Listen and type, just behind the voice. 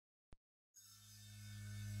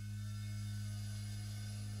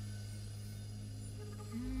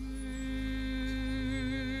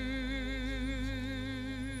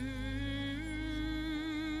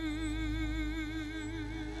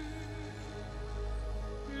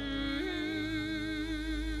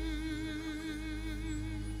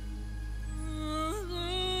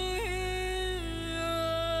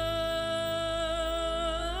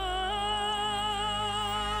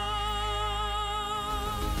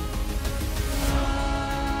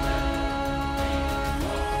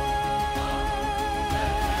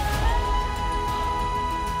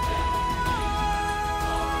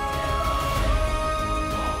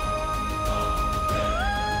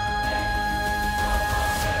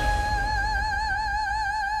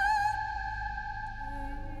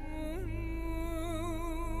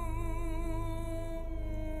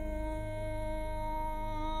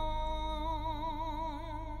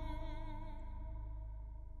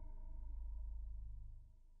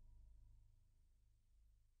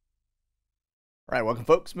All right, welcome,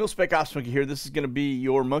 folks. Mil-Spec Ops Monkey here. This is going to be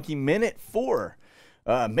your Monkey Minute for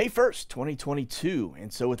May 1st, 2022.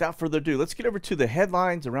 And so without further ado, let's get over to the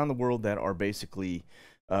headlines around the world that are basically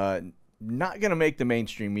not going to make the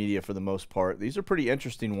mainstream media for the most part. These are pretty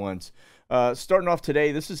interesting ones. Starting off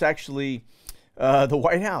today, this is actually the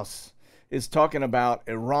White House is talking about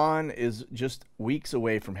Iran is just weeks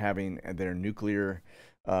away from having their nuclear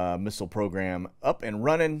missile program up and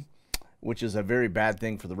running, which is a very bad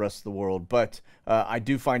thing for the rest of the world. But I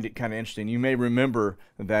do find it kind of interesting. You may remember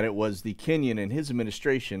that it was the Kenyan and his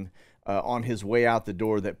administration on his way out the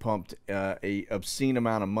door that pumped a obscene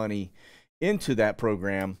amount of money into that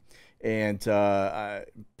program, and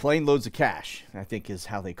plane loads of cash, I think is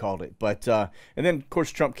how they called it. But and then, of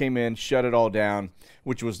course, Trump came in, shut it all down,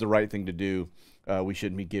 which was the right thing to do. We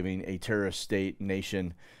shouldn't be giving a terrorist state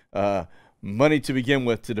nation money to begin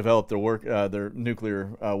with to develop their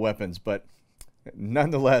nuclear weapons, but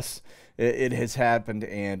nonetheless, it has happened,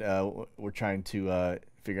 and we're trying to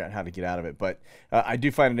figure out how to get out of it. But I do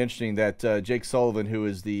find it interesting that Jake Sullivan, who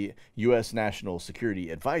is the U.S. National Security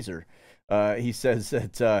Advisor, he says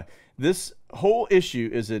that this whole issue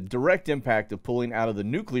is a direct impact of pulling out of the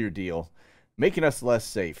nuclear deal, making us less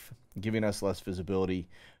safe, giving us less visibility.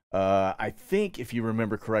 I think, if you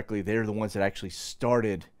remember correctly, they're the ones that actually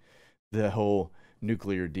started the whole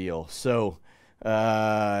nuclear deal. So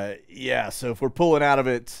yeah, so if we're pulling out of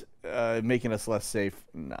it, making us less safe,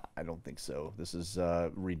 nah, I don't think so. This is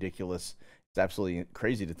ridiculous. It's absolutely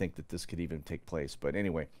crazy to think that this could even take place. But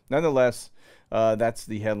anyway, nonetheless, that's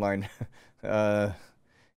the headline.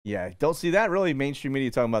 Yeah, don't see that really mainstream media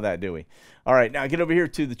talking about that, do we? All right, now get over here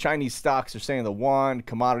to the Chinese stocks. They're saying the yuan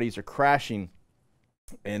commodities are crashing,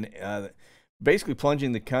 and basically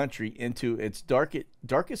plunging the country into its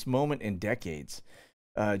darkest moment in decades.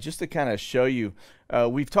 Just to kind of show you,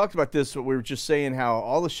 we've talked about this. We were just saying how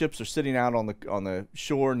all the ships are sitting out on the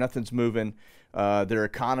shore, nothing's moving. Their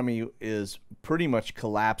economy is pretty much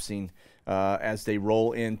collapsing as they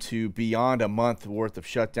roll into beyond a month worth of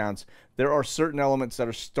shutdowns. There are certain elements that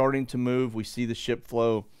are starting to move. We see the ship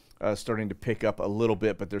flow starting to pick up a little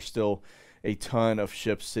bit, but there's still a ton of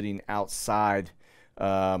ships sitting outside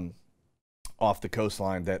off the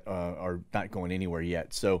coastline that are not going anywhere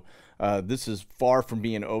yet. So this is far from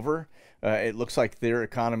being over. It looks like their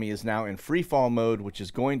economy is now in free fall mode, which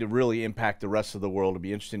is going to really impact the rest of the world. It'll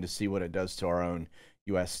be interesting to see what it does to our own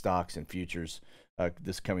U.S. stocks and futures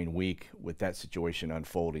this coming week with that situation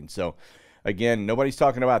unfolding. So again, nobody's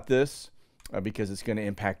talking about this because it's going to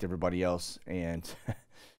impact everybody else, and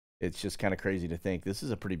it's just kind of crazy to think this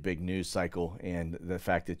is a pretty big news cycle, and the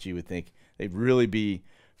fact that you would think they'd really be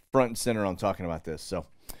front and center on talking about this. So,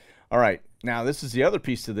 all right, now this is the other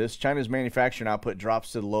piece to this. China's manufacturing output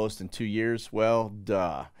drops to the lowest in 2 years. Well,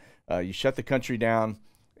 duh. You shut the country down,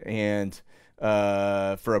 and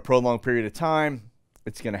for a prolonged period of time,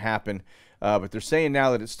 it's going to happen. But they're saying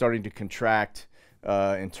now that it's starting to contract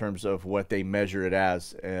in terms of what they measure it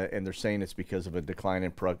as, and they're saying it's because of a decline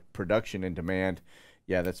in production and demand.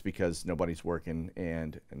 Yeah, that's because nobody's working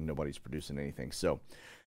and nobody's producing anything. So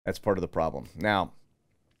that's part of the problem. Now,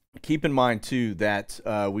 keep in mind, too, that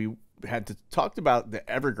we had talked about the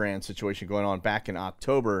Evergrande situation going on back in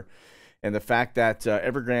October, and the fact that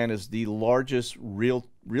Evergrande is the largest real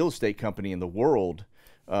estate company in the world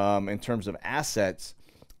in terms of assets,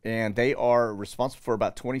 and they are responsible for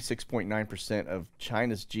about 26.9% of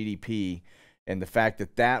China's GDP, and the fact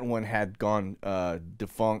that that one had gone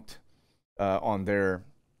defunct on their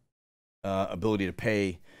ability to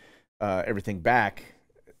pay everything back.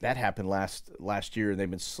 That happened last year, and they've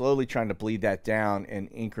been slowly trying to bleed that down in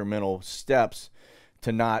incremental steps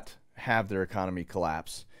to not have their economy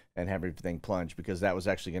collapse and have everything plunge, because that was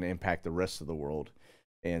actually going to impact the rest of the world.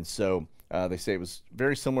 And so they say it was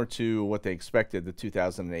very similar to what they expected, the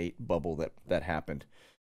 2008 bubble that happened.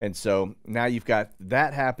 And so now you've got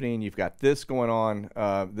that happening. You've got this going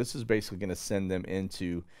on. This is basically going to send them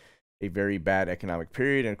into a very bad economic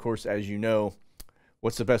period. And, of course, as you know,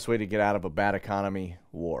 what's the best way to get out of a bad economy?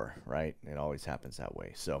 War, right? It always happens that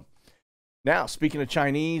way. So now, speaking of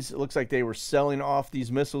Chinese, it looks like they were selling off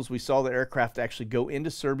these missiles. We saw the aircraft actually go into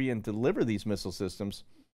Serbia and deliver these missile systems.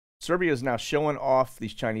 Serbia is now showing off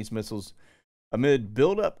these Chinese missiles amid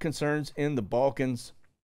build-up concerns in the Balkans.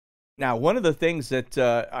 Now, one of the things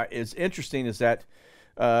that is interesting is that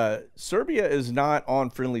Serbia is not on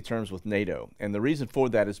friendly terms with NATO. And the reason for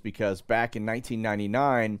that is because back in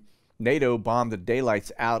 1999, NATO bombed the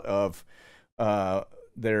daylights out of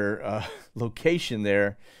their location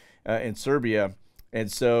there in Serbia.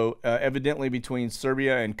 And so evidently between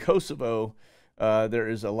Serbia and Kosovo, there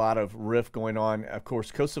is a lot of rift going on. Of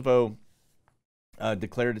course, Kosovo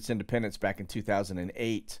declared its independence back in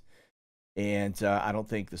 2008. And I don't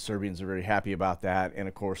think the Serbians are very happy about that. And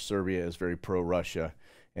of course, Serbia is very pro-Russia.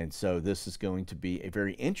 And so this is going to be a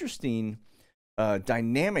very interesting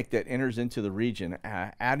dynamic that enters into the region.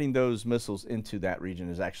 Adding those missiles into that region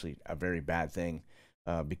is actually a very bad thing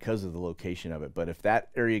because of the location of it. But if that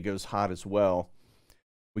area goes hot as well,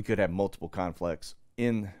 we could have multiple conflicts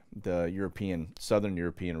in the southern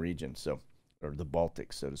European region, or the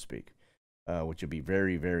Baltic, so to speak, which would be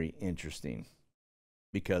very, very interesting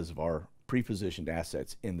because of our pre-positioned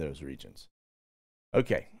assets in those regions.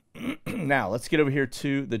 Okay, now let's get over here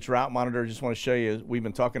to the drought monitor. Just want to show you, we've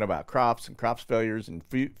been talking about crops and crops failures and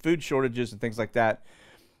food shortages and things like that.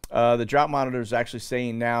 The drought monitor is actually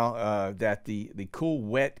saying now that the cool,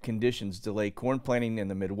 wet conditions delay corn planting in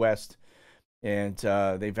the Midwest. And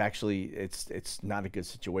they've actually, it's not a good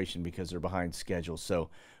situation because they're behind schedule. So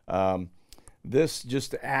this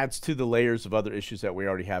just adds to the layers of other issues that we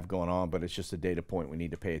already have going on, but it's just a data point we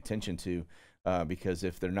need to pay attention to because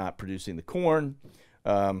if they're not producing the corn,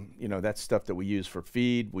 you know, that's stuff that we use for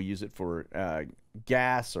feed. We use it for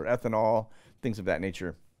gas or ethanol, things of that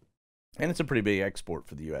nature. And it's a pretty big export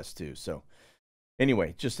for the U.S. too. So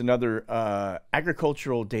anyway, just another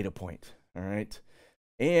agricultural data point. All right.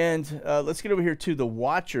 And let's get over here to the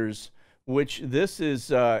watchers, which this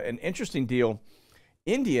is an interesting deal.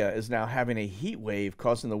 India is now having a heat wave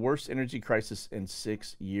causing the worst energy crisis in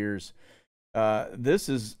 6 years. This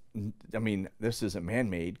isn't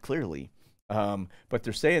man-made, clearly. But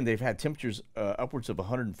they're saying they've had temperatures upwards of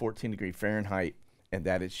 114 degrees Fahrenheit and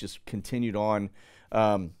that it's just continued on.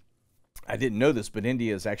 I didn't know this, but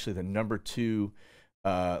India is actually the #2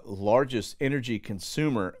 largest energy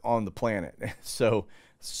consumer on the planet. So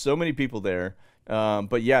many people there.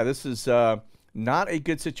 But yeah, this is not a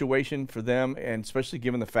good situation for them, and especially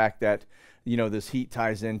given the fact that, you know, this heat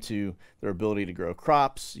ties into their ability to grow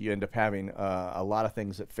crops. You end up having a lot of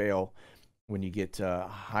things that fail when you get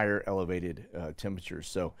higher elevated temperatures.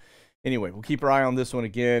 So anyway, we'll keep our eye on this one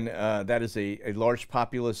again. That is a large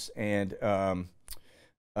populace, and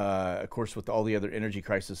of course, with all the other energy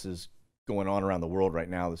crises going on around the world right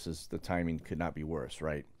now, the timing could not be worse,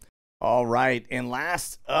 right? All right, and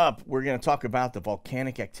last up, we're going to talk about the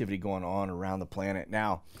volcanic activity going on around the planet.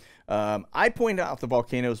 Now, I point out the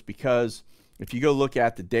volcanoes because if you go look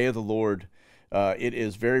at the Day of the Lord, it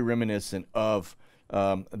is very reminiscent of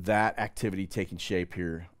that activity taking shape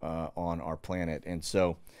here on our planet. And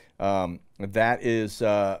so that is,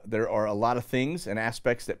 there are a lot of things and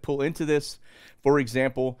aspects that pull into this. For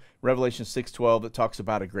example, Revelation 6:12, that talks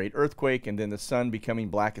about a great earthquake and then the sun becoming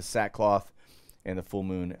black as sackcloth and the full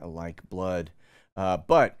moon like blood.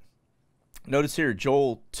 But notice here,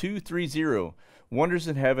 Joel 2:30, wonders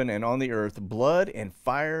in heaven and on the earth, blood and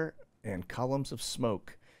fire and columns of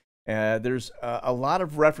smoke. There's a lot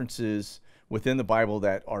of references within the Bible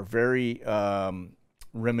that are very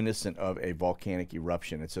reminiscent of a volcanic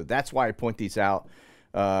eruption. And so that's why I point these out.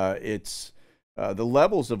 It's the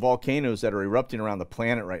levels of volcanoes that are erupting around the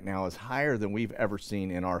planet right now is higher than we've ever seen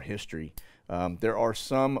in our history. There are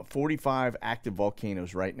some 45 active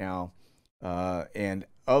volcanoes right now, and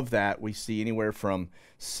of that, we see anywhere from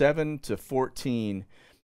 7 to 14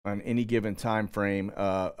 on any given time frame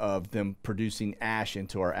of them producing ash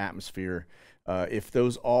into our atmosphere. If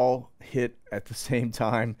those all hit at the same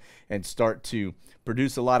time and start to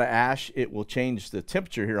produce a lot of ash, it will change the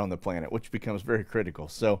temperature here on the planet, which becomes very critical.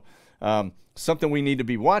 So something we need to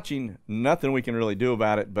be watching. Nothing we can really do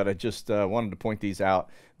about it, but I just wanted to point these out.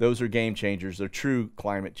 Those are game changers. They're true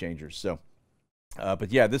climate changers. So,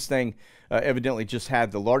 but yeah, this thing evidently just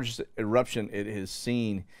had the largest eruption it has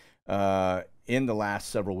seen in the last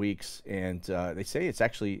several weeks, and they say it's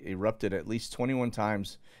actually erupted at least 21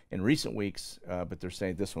 times in recent weeks, but they're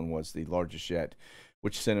saying this one was the largest yet,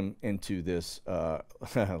 which sent them into this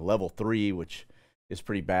level 3, which is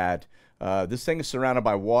pretty bad. This thing is surrounded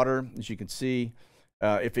by water, as you can see.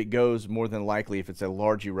 If it goes, more than likely, if it's a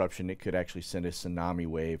large eruption, it could actually send a tsunami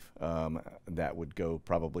wave that would go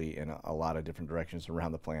probably in a lot of different directions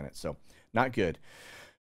around the planet. So not good.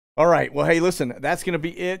 All right. Well, hey, listen, that's going to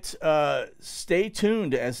be it. Stay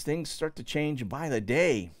tuned as things start to change by the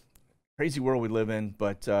day. Crazy world we live in.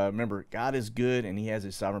 But remember, God is good, and he has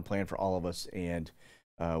a sovereign plan for all of us. And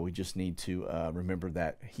we just need to remember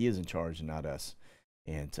that he is in charge and not us.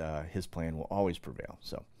 And his plan will always prevail.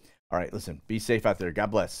 So, all right, listen, be safe out there.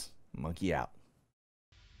 God bless. Monkey out.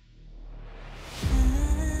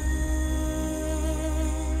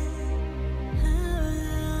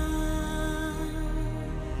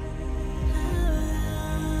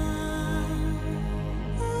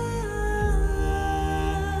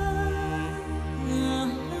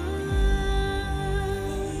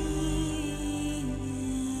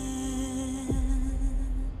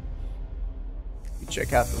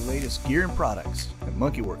 Check out the latest gear and products at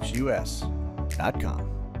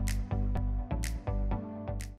monkeywerxus.com.